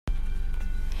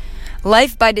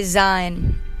Life by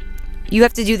design. You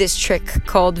have to do this trick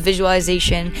called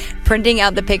visualization, printing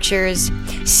out the pictures,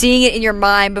 seeing it in your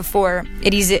mind before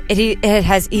it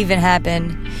has even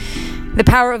happened. The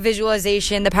power of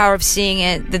visualization, the power of seeing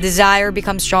it, the desire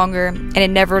becomes stronger and it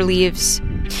never leaves.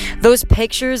 Those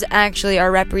pictures actually are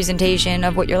a representation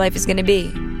of what your life is going to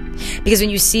be. Because when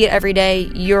you see it every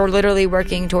day, you're literally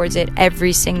working towards it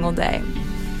every single day.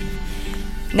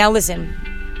 Now listen.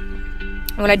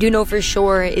 What I do know for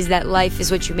sure is that life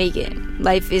is what you make it.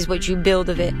 Life is what you build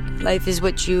of it. Life is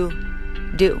what you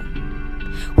do.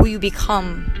 Who you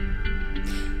become.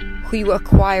 Who you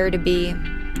acquire to be.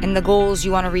 And the goals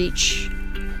you want to reach.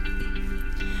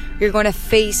 You're going to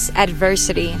face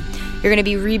adversity. You're going to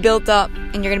be rebuilt up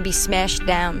and you're going to be smashed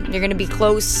down. You're going to be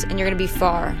close and you're going to be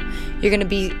far. You're going to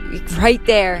be right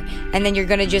there and then you're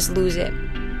going to just lose it.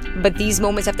 But these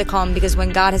moments have to come because when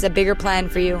God has a bigger plan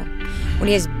for you, when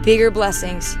He has bigger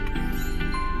blessings,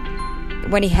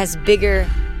 when He has bigger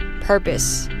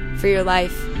purpose for your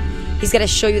life, He's got to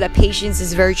show you that patience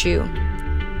is virtue.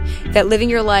 That living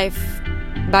your life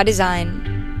by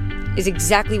design is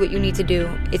exactly what you need to do.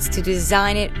 It's to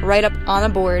design it right up on a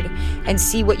board and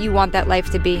see what you want that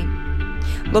life to be.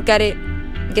 Look at it,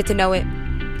 get to know it,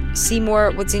 see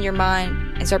more what's in your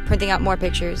mind, and start printing out more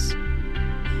pictures.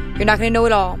 You're not going to know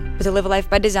it all, but to live a life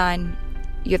by design,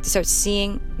 you have to start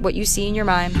seeing what you see in your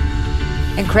mind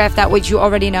and craft out what you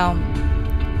already know.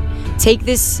 Take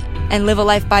this and live a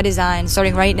life by design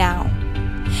starting right now.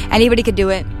 Anybody could do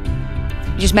it,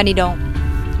 just many don't.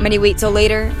 Many wait till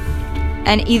later,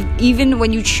 and even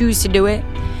when you choose to do it,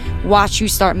 watch you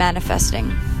start manifesting.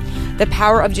 The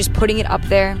power of just putting it up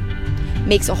there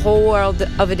makes a whole world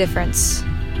of a difference.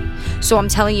 So I'm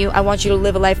telling you, I want you to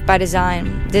live a life by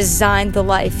design. Design the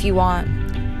life you want.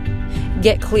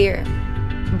 Get clear,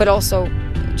 but also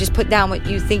just put down what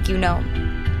you think you know.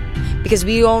 Because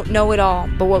we don't know it all,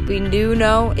 but what we do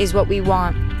know is what we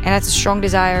want. And that's a strong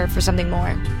desire for something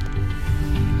more.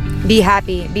 Be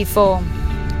happy, be full.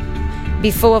 Be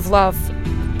full of love,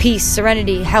 peace,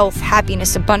 serenity, health,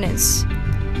 happiness, abundance,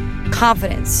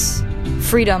 confidence,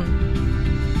 freedom,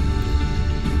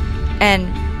 and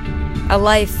a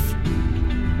life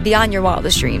beyond your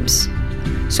wildest dreams.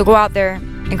 So go out there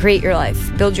and create your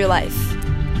life. Build your life.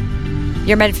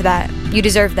 You're meant for that. You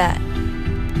deserve that.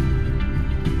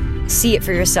 See it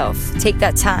for yourself. Take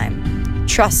that time.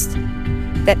 Trust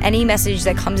that any message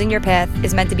that comes in your path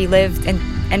is meant to be lived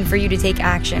and for you to take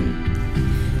action.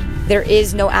 There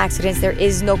is no accidents. There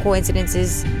is no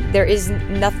coincidences. There is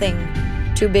nothing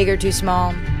too big or too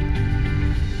small.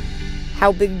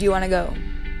 How big do you want to go?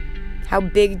 How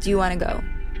big do you want to go?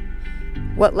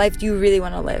 What life do you really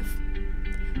want to live?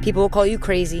 People will call you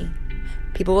crazy.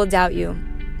 People will doubt you.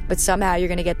 But somehow you're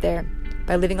going to get there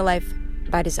by living a life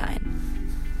by design.